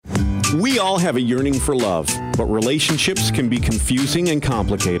We all have a yearning for love, but relationships can be confusing and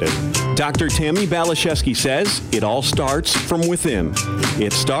complicated. Dr. Tammy Balashevsky says it all starts from within.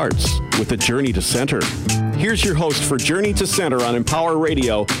 It starts with a journey to center. Here's your host for Journey to Center on Empower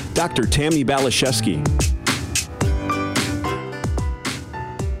Radio, Dr. Tammy Balashevsky.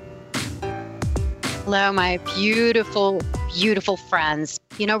 Hello, my beautiful, beautiful friends.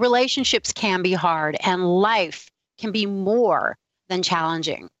 You know, relationships can be hard and life can be more than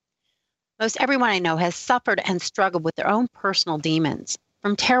challenging. Most everyone I know has suffered and struggled with their own personal demons,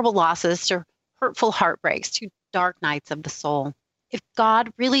 from terrible losses to hurtful heartbreaks to dark nights of the soul. If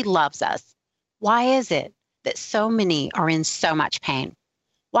God really loves us, why is it that so many are in so much pain?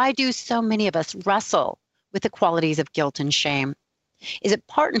 Why do so many of us wrestle with the qualities of guilt and shame? Is it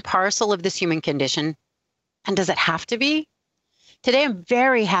part and parcel of this human condition? And does it have to be? Today, I'm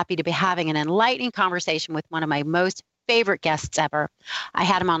very happy to be having an enlightening conversation with one of my most favorite guests ever. I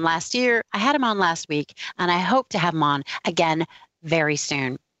had him on last year, I had him on last week, and I hope to have him on again very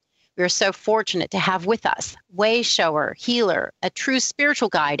soon. We are so fortunate to have with us way shower, healer, a true spiritual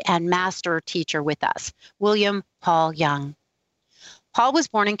guide, and master teacher with us, William Paul Young. Paul was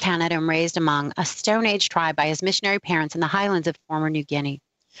born in Canada and raised among a Stone Age tribe by his missionary parents in the highlands of former New Guinea.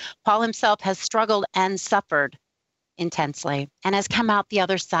 Paul himself has struggled and suffered intensely and has come out the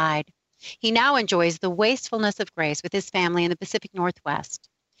other side. He now enjoys the wastefulness of grace with his family in the Pacific Northwest.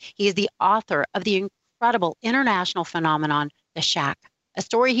 He is the author of the incredible international phenomenon, The Shack, a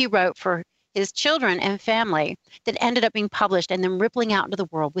story he wrote for his children and family that ended up being published and then rippling out into the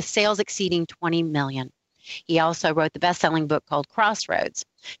world with sales exceeding 20 million. He also wrote the best-selling book called Crossroads.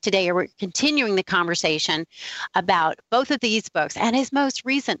 Today, we're continuing the conversation about both of these books and his most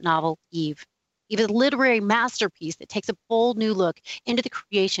recent novel, Eve. Eve is a literary masterpiece that takes a bold new look into the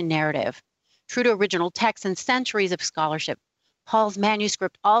creation narrative. True to original text and centuries of scholarship, Paul's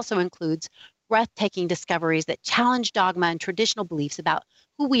manuscript also includes breathtaking discoveries that challenge dogma and traditional beliefs about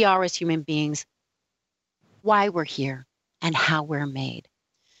who we are as human beings, why we're here, and how we're made.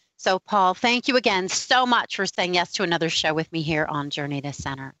 So, Paul, thank you again so much for saying yes to another show with me here on Journey to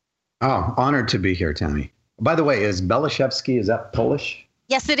Center. Oh, honored to be here, Tammy. By the way, is Balashevsky, is that Polish?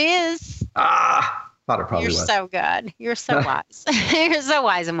 Yes, it is. Thought it probably was. You're so good. You're so wise. You're so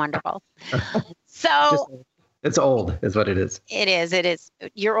wise and wonderful. So it's old, is what it is. It is. It is.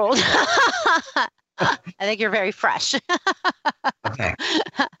 You're old. I think you're very fresh. Okay.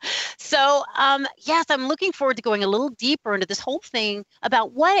 So, yes, I'm looking forward to going a little deeper into this whole thing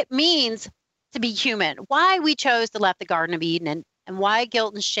about what it means to be human, why we chose to left the Garden of Eden, and why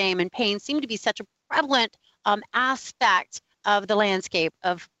guilt and shame and pain seem to be such a prevalent aspect of the landscape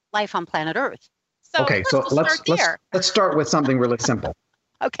of life on planet Earth. So, okay, let's start with something really simple.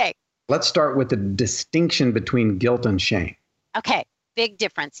 Okay. Let's start with the distinction between guilt and shame. Okay, big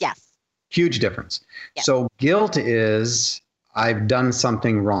difference, yes. Huge difference. Yes. So guilt is, I've done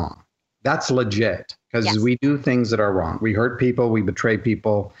something wrong. That's legit because we do things that are wrong. We hurt people, we betray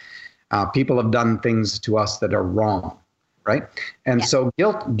people. People have done things to us that are wrong, right? And so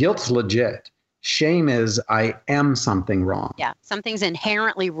guilt's legit. Shame is, I am something wrong. Yeah, something's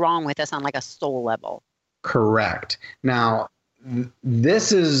inherently wrong with us on like a soul level. Correct. Now,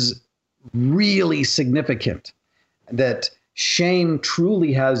 this is really significant that shame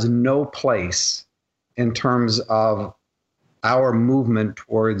truly has no place in terms of our movement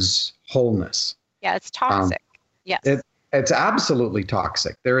towards wholeness. Yeah, it's toxic. Yes. It's absolutely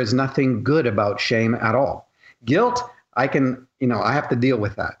toxic. There is nothing good about shame at all. Guilt, I have to deal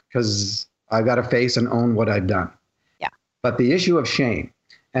with that because I've got to face and own what I've done. Yeah. But the issue of shame,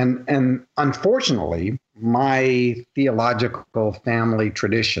 and unfortunately, my theological family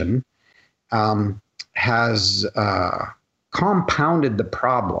tradition has compounded the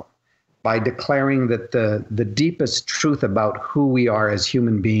problem by declaring that the deepest truth about who we are as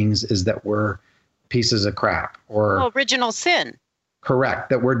human beings is that we're pieces of crap or original sin. Correct.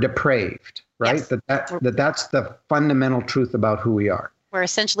 That we're depraved, right? Yes. That's the fundamental truth about who we are. We're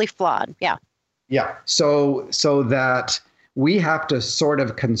essentially flawed. Yeah. Yeah. So that we have to sort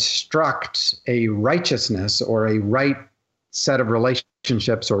of construct a righteousness or a right set of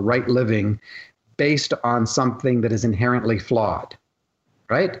relationships or right living based on something that is inherently flawed,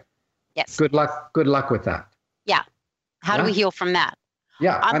 right? Yes. Good luck with that. Yeah. How do we heal from that?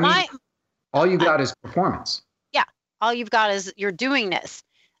 Yeah. All you got is performance. Yeah. All you've got is your doingness.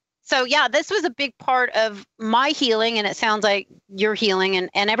 So yeah, this was a big part of my healing, and it sounds like your healing and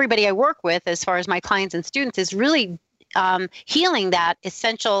everybody I work with as far as my clients and students is really healing that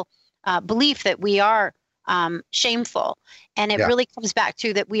essential belief that we are shameful. And it really comes back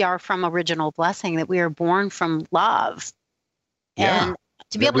to that we are from original blessing, that we are born from love. And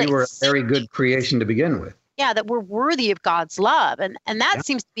to be that able we to were a very good creation to begin with. Yeah, that we're worthy of God's love. And that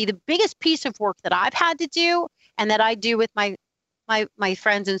seems to be the biggest piece of work that I've had to do, and that I do with my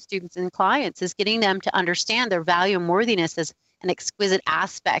friends and students and clients, is getting them to understand their value and worthiness as an exquisite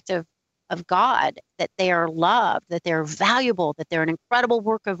aspect of God, that they are loved, that they're valuable, that they're an incredible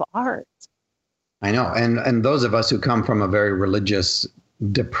work of art. I know. And those of us who come from a very religious,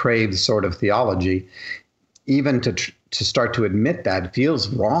 depraved sort of theology, even to start to admit that feels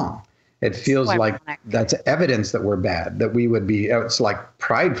wrong. It feels like that's evidence that we're bad, that we would be, it's like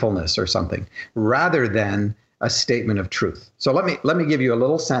pridefulness or something, rather than a statement of truth. So let me give you a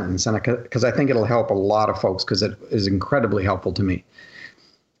little sentence, and because I think it'll help a lot of folks, because it is incredibly helpful to me.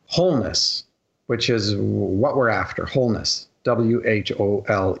 Wholeness, which is what we're after, wholeness, WHOLENESS,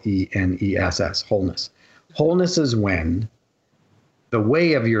 wholeness. Wholeness is when the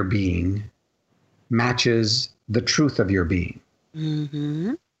way of your being matches the truth of your being.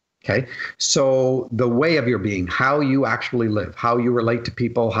 Mm-hmm. Okay, so the way of your being, how you actually live, how you relate to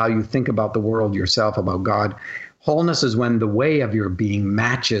people, how you think about the world, yourself, about God. Wholeness is when the way of your being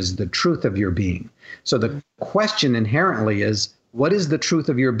matches the truth of your being. So the question inherently is, what is the truth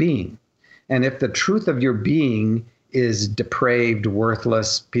of your being? And if the truth of your being is depraved,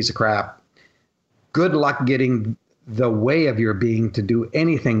 worthless, piece of crap, good luck getting the way of your being to do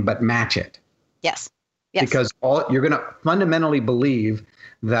anything but match it. Yes. Because you're going to fundamentally believe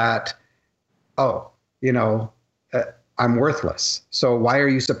that, I'm worthless. So why are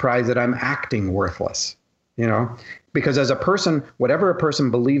you surprised that I'm acting worthless? Because as a person, whatever a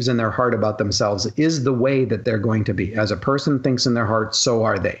person believes in their heart about themselves is the way that they're going to be. As a person thinks in their heart, so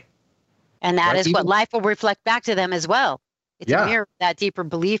are they. And that is what life will reflect back to them as well. It's a mirror of that deeper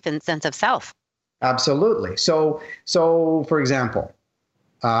belief and sense of self. Absolutely. So for example,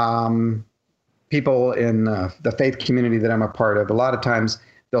 people in the faith community that I'm a part of, a lot of times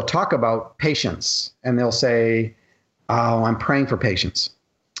they'll talk about patience and they'll say, oh, I'm praying for patience.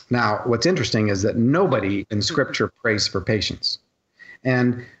 Now, what's interesting is that nobody in Scripture prays for patience.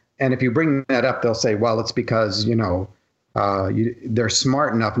 And if you bring that up, they'll say, well, it's because, they're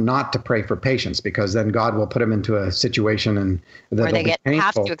smart enough not to pray for patience, because then God will put them into a situation and where they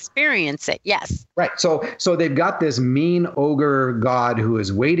have to experience it. Yes. Right. So they've got this mean ogre God who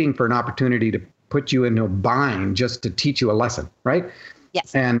is waiting for an opportunity to put you into a bind just to teach you a lesson. Right.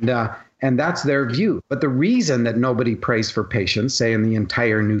 Yes. And that's their view. But the reason that nobody prays for patience, say in the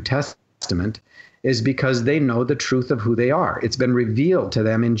entire New Testament, is because they know the truth of who they are. It's been revealed to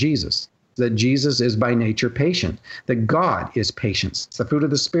them in Jesus, that Jesus is by nature patient, that God is patience. The fruit of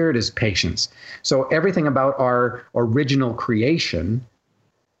the Spirit is patience. So everything about our original creation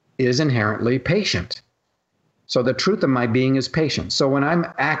is inherently patient. So the truth of my being is patience. So when I'm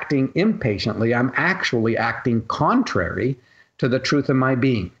acting impatiently, I'm actually acting contrary to the truth of my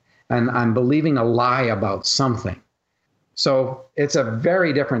being. And I'm believing a lie about something. So it's a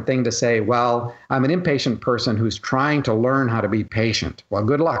very different thing to say, well, I'm an impatient person who's trying to learn how to be patient. Well,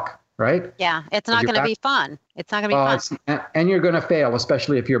 good luck, right? Yeah, it's not going to be fun. It's not going to be fun. And you're going to fail,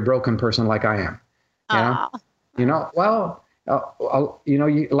 especially if you're a broken person like I am.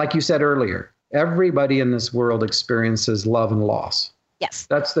 Like you said earlier, everybody in this world experiences love and loss. Yes.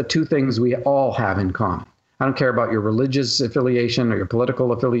 That's the two things we all have in common. I don't care about your religious affiliation or your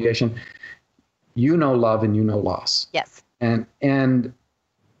political affiliation. You know love and you know loss. Yes. And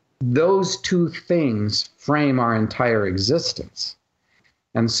those two things frame our entire existence.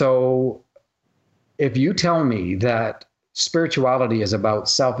 And so if you tell me that spirituality is about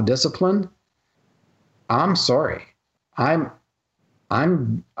self-discipline, I'm sorry. I've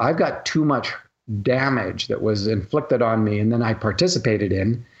got too much damage that was inflicted on me and then I participated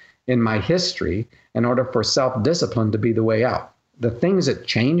in my history in order for self-discipline to be the way out. The things that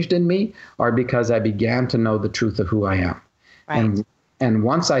changed in me are because I began to know the truth of who I am. Right. And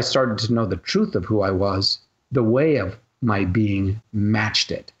once I started to know the truth of who I was, the way of my being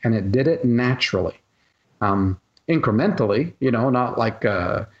matched it. And it did it naturally, incrementally, not like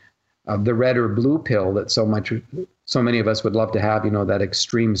the red or blue pill that so many of us would love to have, that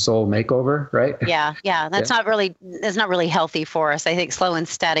extreme soul makeover, right? Yeah. That's not really healthy for us. I think slow and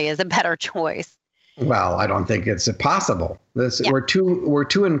steady is a better choice. Well, I don't think it's possible. We're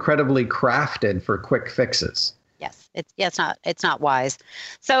too incredibly crafted for quick fixes. Yes, it's not wise.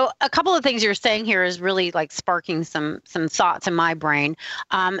 So a couple of things you're saying here is really like sparking some thoughts in my brain.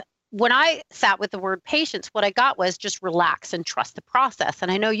 When I sat with the word patience, what I got was just relax and trust the process. And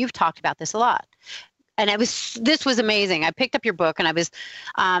I know you've talked about this a lot. And this was amazing. I picked up your book and I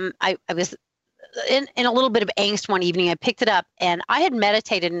was in a little bit of angst one evening. I picked it up and I had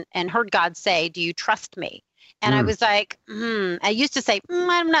meditated and heard God say, "Do you trust me?" And I was like, I used to say,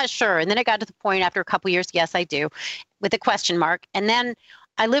 I'm not sure. And then it got to the point after a couple of years, yes, I do, with a question mark. And then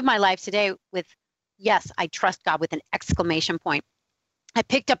I live my life today with, yes, I trust God with an exclamation point. I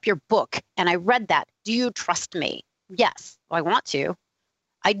picked up your book and I read that. Do you trust me? Yes. Well, I want to.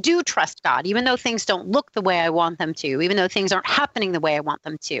 I do trust God, even though things don't look the way I want them to, even though things aren't happening the way I want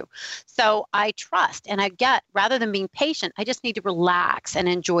them to. So I trust, and I get, rather than being patient, I just need to relax and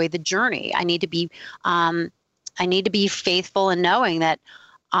enjoy the journey. I need to be faithful in knowing that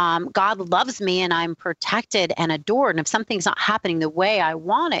God loves me and I'm protected and adored. And if something's not happening the way I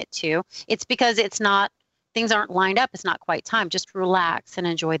want it to, it's because things aren't lined up. It's not quite time. Just relax and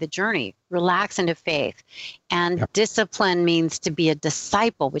enjoy the journey. Relax into faith. And discipline means to be a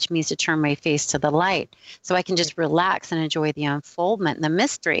disciple, which means to turn my face to the light. So I can just relax and enjoy the unfoldment and the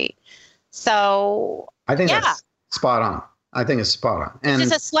mystery. So I think that's spot on. I think it's spot on. And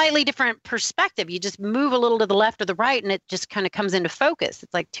it's just a slightly different perspective. You just move a little to the left or the right and it just kind of comes into focus.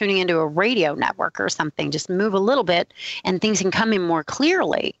 It's like tuning into a radio network or something. Just move a little bit and things can come in more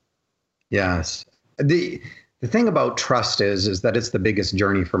clearly. Yes. The thing about trust is that it's the biggest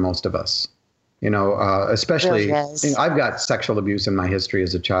journey for most of us, especially, I've got sexual abuse in my history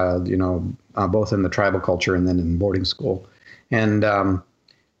as a child, both in the tribal culture and then in boarding school. And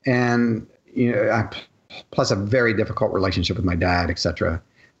plus a very difficult relationship with my dad, et cetera.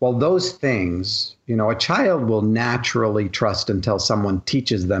 Well, those things, a child will naturally trust until someone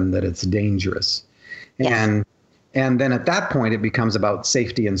teaches them that it's dangerous. Yes. And then at that point, it becomes about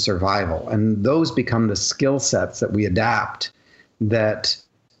safety and survival. And those become the skill sets that we adapt that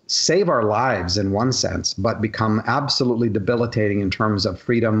save our lives in one sense, but become absolutely debilitating in terms of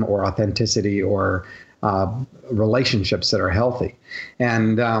freedom or authenticity or relationships that are healthy.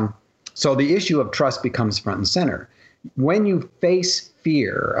 And so the issue of trust becomes front and center. When you face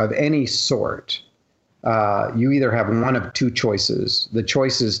fear of any sort, you either have one of two choices. The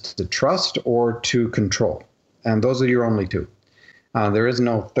choice is to trust or to control. And those are your only two. There is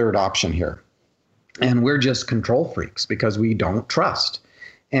no third option here. And we're just control freaks because we don't trust.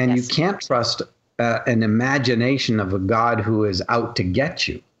 And you can't trust an imagination of a God who is out to get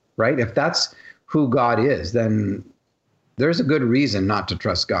you, right? If that's who God is, then there's a good reason not to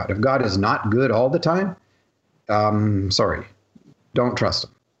trust God. If God is not good all the time, sorry, don't trust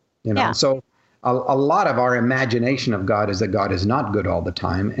him. So a lot of our imagination of God is that God is not good all the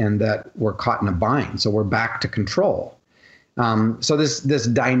time and that we're caught in a bind. So we're back to control. So this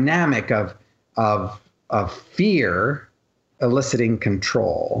dynamic of fear eliciting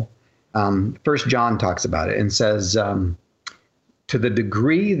control. 1 John talks about it and says, to the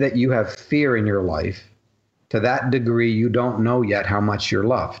degree that you have fear in your life, to that degree you don't know yet how much you're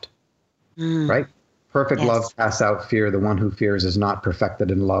loved. Right? Perfect love casts out fear. The one who fears is not perfected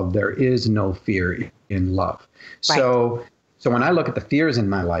in love. There is no fear in love. Right. So when I look at the fears in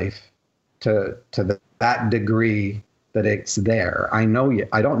my life, to that degree that it's there, I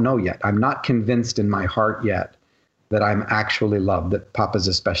don't know yet. I'm not convinced in my heart yet that I'm actually loved, that Papa's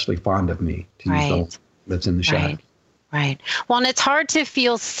especially fond of me, to use the word that's in the shadow. Right. Well, and it's hard to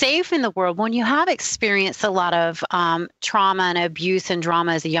feel safe in the world when you have experienced a lot of trauma and abuse and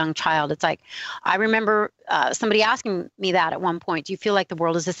drama as a young child. It's like, I remember somebody asking me that at one point, do you feel like the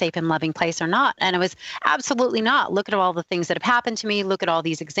world is a safe and loving place or not? And it was absolutely not. Look at all the things that have happened to me. Look at all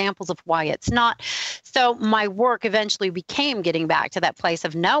these examples of why it's not. So my work eventually became getting back to that place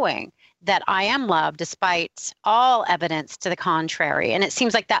of knowing that I am loved despite all evidence to the contrary. And it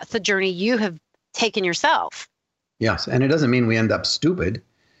seems like that's the journey you have taken yourself. Yes, and it doesn't mean we end up stupid.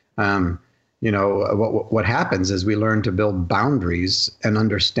 What happens is we learn to build boundaries and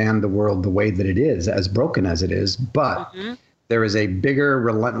understand the world the way that it is, as broken as it is. But there is a bigger,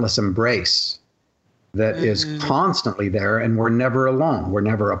 relentless embrace that is constantly there, and we're never alone. We're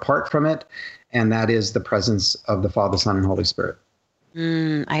never apart from it, and that is the presence of the Father, Son, and Holy Spirit.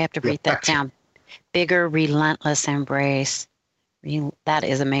 I have to write that down. Bigger, relentless embrace. That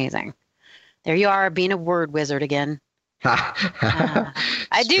is amazing. There you are, being a word wizard again.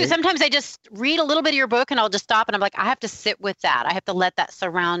 I do. Sometimes I just read a little bit of your book and I'll just stop and I'm like, I have to sit with that. I have to let that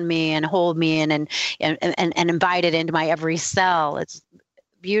surround me and hold me and invite it into my every cell. It's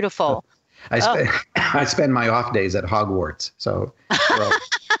beautiful. I spend my off days at Hogwarts. So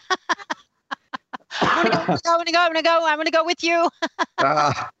I'm gonna go with you.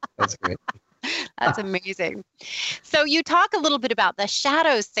 That's great. That's amazing. So you talk a little bit about the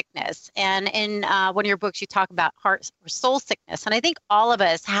shadow sickness, and in one of your books, you talk about heart or soul sickness. And I think all of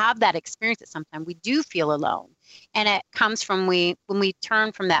us have that experience at some time. We do feel alone, and it comes from when we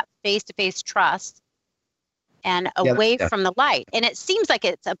turn from that face-to-face trust and away from the light. And it seems like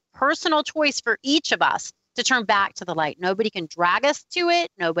it's a personal choice for each of us to turn back to the light. Nobody can drag us to it.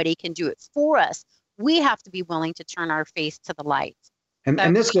 Nobody can do it for us. We have to be willing to turn our face to the light.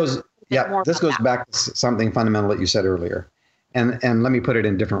 And this goes, this goes back to something fundamental that you said earlier. And let me put it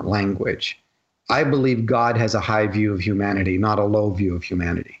in different language. I believe God has a high view of humanity, not a low view of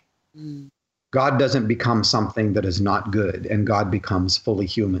humanity. Mm. God doesn't become something that is not good, and God becomes fully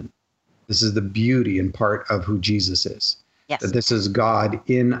human. This is the beauty and part of who Jesus is. Yes. That this is God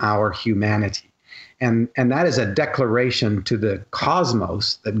in our humanity. And that is a declaration to the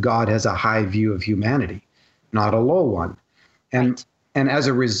cosmos that God has a high view of humanity, not a low one. And as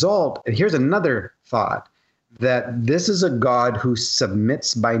a result, and here's another thought, that this is a God who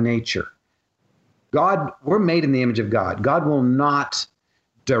submits by nature. God, we're made in the image of God. God will not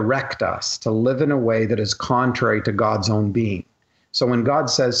direct us to live in a way that is contrary to God's own being. So when God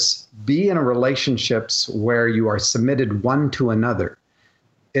says, be in relationships where you are submitted one to another,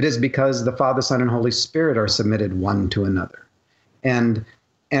 it is because the Father, Son, and Holy Spirit are submitted one to another. And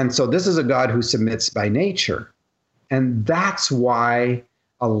so this is a God who submits by nature. And that's why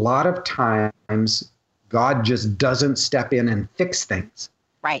a lot of times God just doesn't step in and fix things.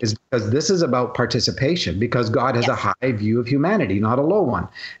 Right. Is because this is about participation, because God has a high view of humanity, not a low one.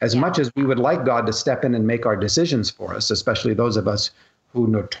 As much as we would like God to step in and make our decisions for us, especially those of us who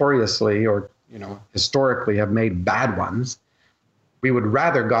notoriously or historically have made bad ones, we would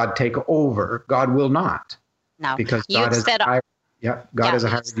rather God take over. God will not. No, because God has has a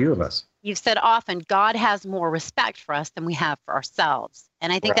higher view of us. You've said often, God has more respect for us than we have for ourselves.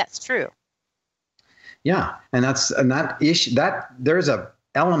 And I think that's true. Yeah. And that issue, that there's a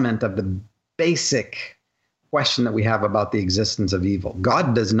element of the basic question that we have about the existence of evil.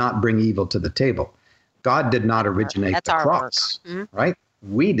 God does not bring evil to the table. God did not originate the cross, right?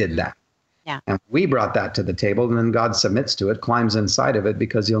 We did that. Yeah. And we brought that to the table, and then God submits to it, climbs inside of it,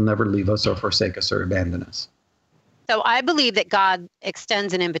 because he'll never leave us or forsake us or abandon us. So I believe that God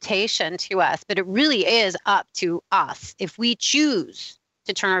extends an invitation to us, but it really is up to us if we choose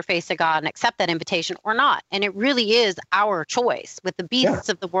to turn our face to God and accept that invitation or not. And it really is our choice. With the beasts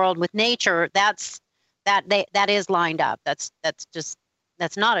of the world, with nature, that is lined up. That's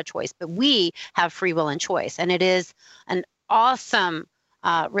not a choice. But we have free will and choice. And it is an awesome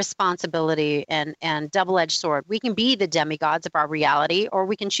responsibility and double-edged sword. We can be the demigods of our reality, or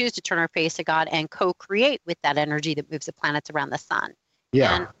we can choose to turn our face to God and co-create with that energy that moves the planets around the sun.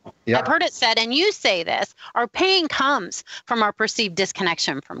 Yeah. And I've heard it said, and you say this, our pain comes from our perceived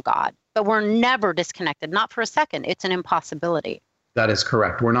disconnection from God, but we're never disconnected, not for a second. It's an impossibility. That is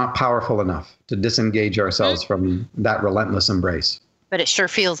correct. We're not powerful enough to disengage ourselves from that relentless embrace. But it sure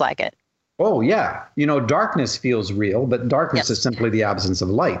feels like it. Oh, yeah. Darkness feels real, but darkness is simply the absence of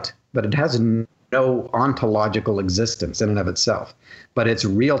light. But it has no ontological existence in and of itself. But it's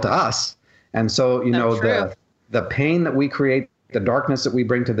real to us. And so, the pain that we create, the darkness that we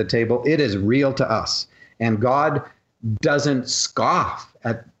bring to the table, it is real to us. And God doesn't scoff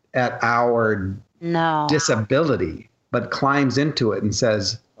at our disability, but climbs into it and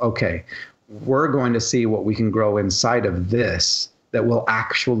says, okay, we're going to see what we can grow inside of this that will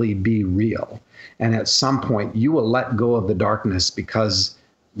actually be real. And at some point, you will let go of the darkness, because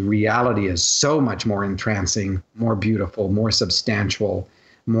the reality is so much more entrancing, more beautiful, more substantial,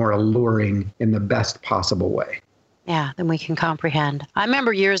 more alluring in the best possible way. Yeah, than we can comprehend. I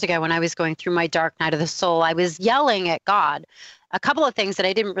remember years ago when I was going through my dark night of the soul, I was yelling at God a couple of things that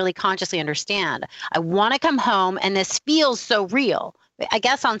I didn't really consciously understand. I want to come home, and this feels so real. I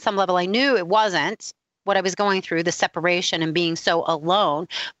guess on some level I knew it wasn't what I was going through, the separation and being so alone,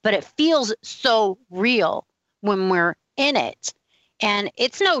 but it feels so real when we're in it. And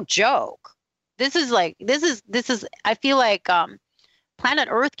it's no joke. This is I feel like planet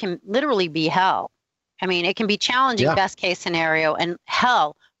Earth can literally be hell. I mean, it can be challenging, best case scenario, and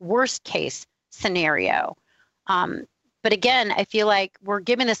hell, worst case scenario. But again, I feel like we're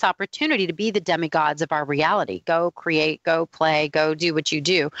given this opportunity to be the demigods of our reality. Go create, go play, go do what you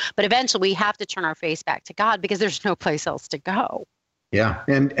do. But eventually we have to turn our face back to God, because there's no place else to go. Yeah.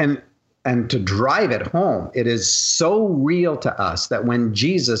 And to drive it home, it is so real to us that when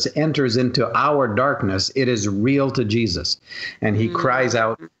Jesus enters into our darkness, it is real to Jesus. And he cries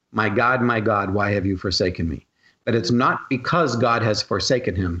out, my God, why have you forsaken me? But it's not because God has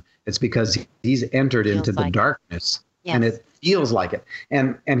forsaken him. It's because he's entered into the darkness. Yes. And it feels like it.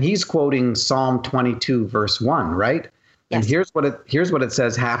 And he's quoting Psalm 22, verse 1, right? Yes. And here's what it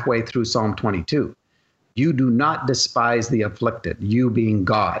says halfway through Psalm 22. You do not despise the afflicted, you being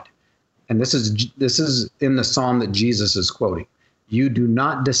God. And this is in the psalm that Jesus is quoting. You do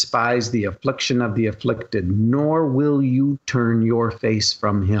not despise the affliction of the afflicted, nor will you turn your face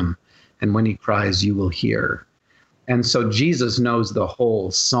from him. And when he cries, you will hear. And so Jesus knows the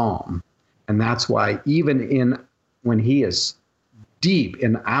whole psalm. And that's why when he is deep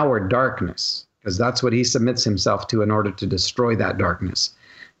in our darkness, because that's what he submits himself to in order to destroy that darkness,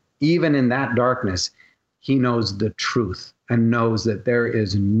 even in that darkness, he knows the truth and knows that there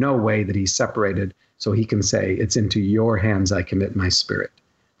is no way that he's separated. So he can say, it's into your hands I commit my spirit.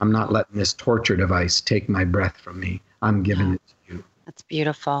 I'm not letting this torture device take my breath from me. I'm giving it to you. That's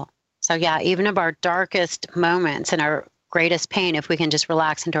beautiful. So yeah, even of our darkest moments and our greatest pain, if we can just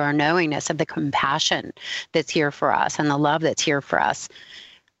relax into our knowingness of the compassion that's here for us and the love that's here for us,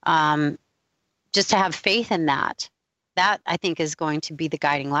 just to have faith in that I think is going to be the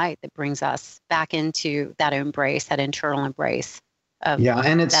guiding light that brings us back into that embrace, that internal embrace of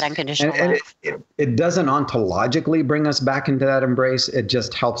that unconditional love. It doesn't ontologically bring us back into that embrace. It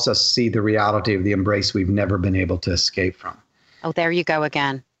just helps us see the reality of the embrace we've never been able to escape from. Oh, there you go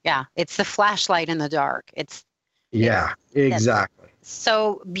again. Yeah, it's the flashlight in the dark. Exactly.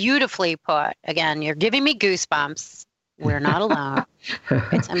 So beautifully put. Again, you're giving me goosebumps. We're not alone.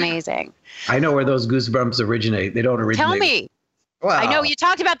 It's amazing. I know where those goosebumps originate. They don't originate. Tell me. Well, I know you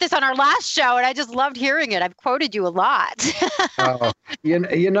talked about this on our last show, and I just loved hearing it. I've quoted you a lot.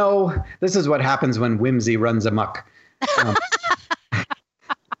 You know, this is what happens when whimsy runs amok.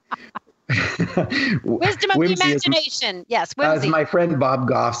 Wisdom of the imagination. Yes, whimsy. My friend Bob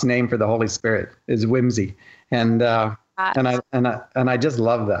Goff's name for the Holy Spirit is whimsy, and I just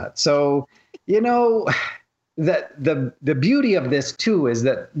love that. So, you know, that the beauty of this too is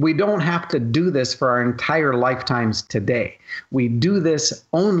that we don't have to do this for our entire lifetimes today. We do this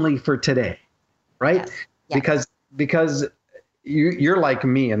only for today, right? Yes. Because you're like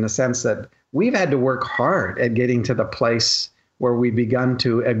me in the sense that we've had to work hard at getting to the place where we begun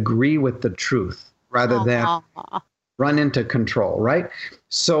to agree with the truth rather than run into control, right?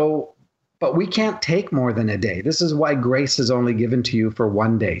 So, but we can't take more than a day. This is why grace is only given to you for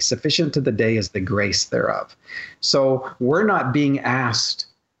one day. Sufficient to the day is the grace thereof. So we're not being asked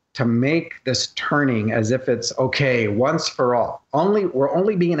to make this turning as if it's okay once for all. We're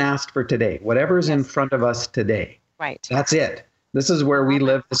only being asked for today. Whatever's in front of us today. Right. That's it. This is where we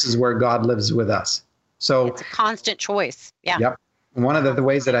live. This is where God lives with us. So it's a constant choice. Yeah. Yep. One of the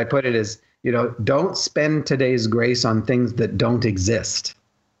ways that I put it is, you know, don't spend today's grace on things that don't exist.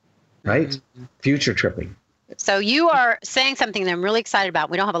 Right? Mm-hmm. Future tripping. So you are saying something that I'm really excited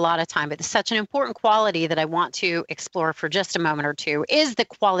about. We don't have a lot of time, but it's such an important quality that I want to explore for just a moment or two is the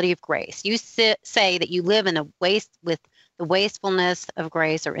quality of grace. You say that you live in the wastefulness of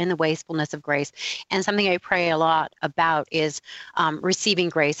grace or in the wastefulness of grace. And something I pray a lot about is receiving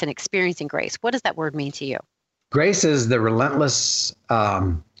grace and experiencing grace. What does that word mean to you? Grace is the relentless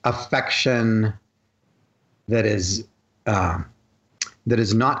affection that is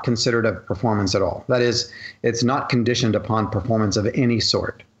not considered a performance at all. That is, it's not conditioned upon performance of any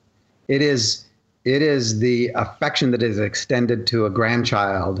sort. It is the affection that is extended to a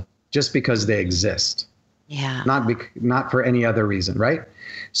grandchild just because they exist. Yeah. Not for any other reason, right?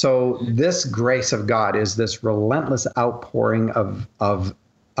 So this grace of God is this relentless outpouring of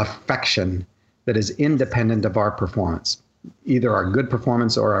affection that is independent of our performance, either our good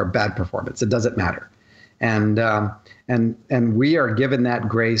performance or our bad performance. It doesn't matter. And we are given that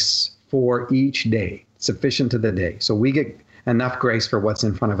grace for each day, sufficient to the day. So we get enough grace for what's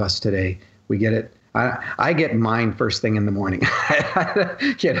in front of us today. We get it. I get mine first thing in the morning,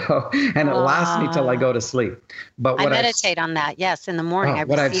 you know, and it lasts me till I go to sleep. But I meditate on that. Yes, in the morning I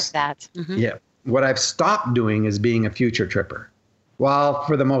receive that. Mm-hmm. Yeah. What I've stopped doing is being a future tripper. Well,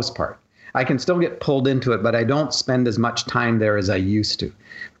 for the most part, I can still get pulled into it, but I don't spend as much time there as I used to.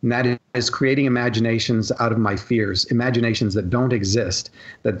 And that is creating imaginations out of my fears, imaginations that don't exist,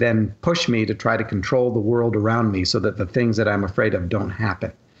 that then push me to try to control the world around me so that the things that I'm afraid of don't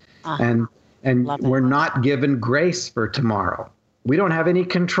happen. And we're not given grace for tomorrow. We don't have any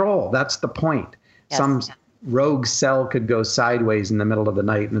control. That's the point. Yes. Some rogue cell could go sideways in the middle of the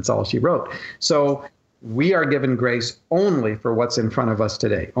night, and that's all she wrote. So we are given grace only for what's in front of us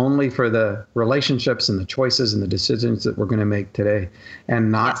today, only for the relationships and the choices and the decisions that we're going to make today,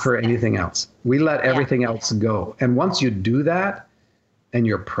 and not for anything else. We let everything else go. And once you do that and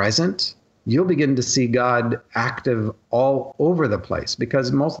you're present, you'll begin to see God active all over the place,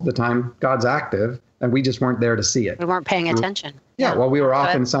 because most of the time God's active and we just weren't there to see it. We weren't paying attention. Yeah, well, we were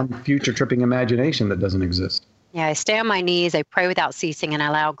off in some future tripping imagination that doesn't exist. Yeah, I stay on my knees, I pray without ceasing, and I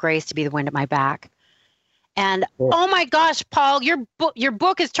allow grace to be the wind at my back. And oh my gosh, Paul, your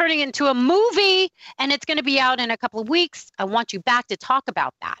book is turning into a movie, and it's going to be out in a couple of weeks. I want you back to talk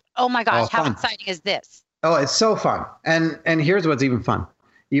about that. Oh my gosh, how exciting is this? Oh, it's so fun. And here's what's even fun.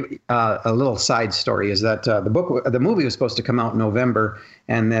 a little side story is that the movie was supposed to come out in November,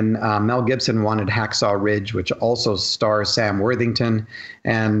 and then Mel Gibson wanted Hacksaw Ridge, which also stars Sam Worthington,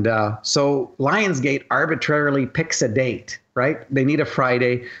 and so Lionsgate arbitrarily picks a date. Right? They need a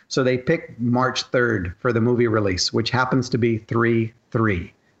Friday, so they pick March 3rd for the movie release, which happens to be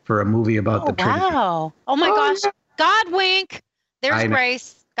 3/3 for a movie about the Trinity. Wow! Oh my gosh! God wink. There's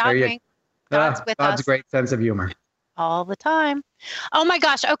grace. God wink. God's with us. God's great sense of humor. All the time. Oh my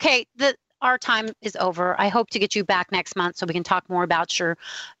gosh. Okay. Our time is over. I hope to get you back next month so we can talk more about your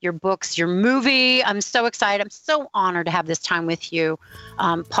books, your movie. I'm so excited. I'm so honored to have this time with you.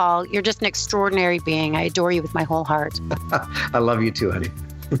 Paul, you're just an extraordinary being. I adore you with my whole heart. I love you too, honey.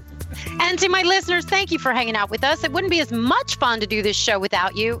 And to my listeners, thank you for hanging out with us. It wouldn't be as much fun to do this show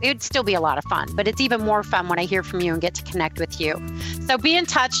without you. It would still be a lot of fun, but it's even more fun when I hear from you and get to connect with you. So be in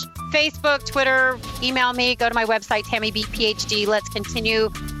touch. Facebook, Twitter, email me, go to my website, Tammy B, PhD. Let's continue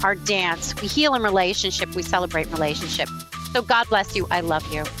our dance. We heal in relationship. We celebrate relationship. So God bless you. I love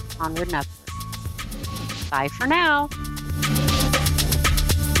you. Onward and upward. Bye for now.